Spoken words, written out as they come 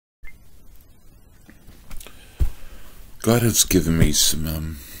God has given me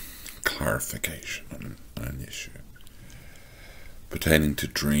some clarification on an issue pertaining to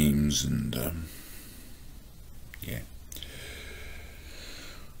dreams and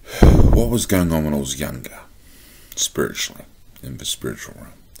what was going on when I was younger, spiritually, in the spiritual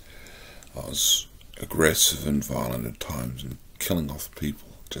realm. I was aggressive and violent at times and killing off people,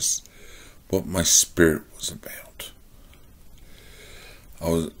 just what my spirit was about.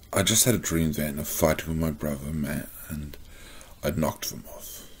 I just had a dream then of fighting with my brother Matt, and I'd knocked them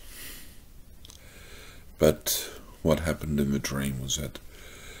off. But what happened in the dream was that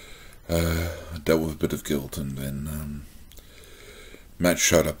I dealt with a bit of guilt, and then Matt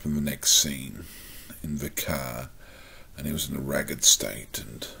showed up in the next scene in the car, and he was in a ragged state,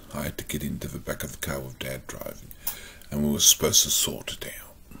 and I had to get into the back of the car with Dad driving, and we were supposed to sort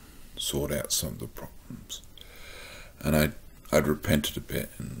out some of the problems. And I'd repented a bit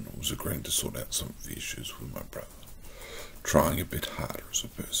and was agreeing to sort out some of the issues with my brother, trying a bit harder as a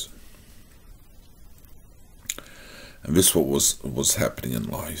person. And this was happening in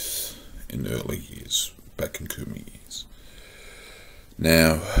life in early years, back in Kuma years.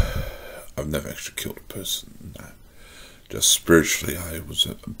 Now, I've never actually killed a person, no. Just spiritually, I was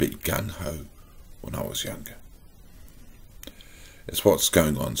a bit gung-ho when I was younger. It's what's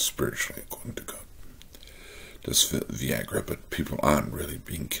going on spiritually, according to God. Just the aggro, but people aren't really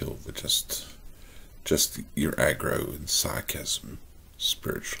being killed. They're just your aggro and sarcasm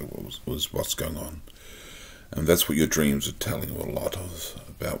spiritually was what's going on. And that's what your dreams are telling you a lot of,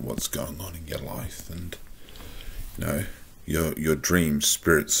 about what's going on in your life. And, you know, your dream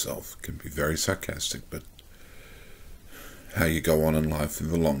spirit self can be very sarcastic, but how you go on in life in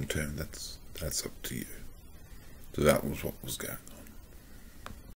the long term, that's up to you. So that was what was going on.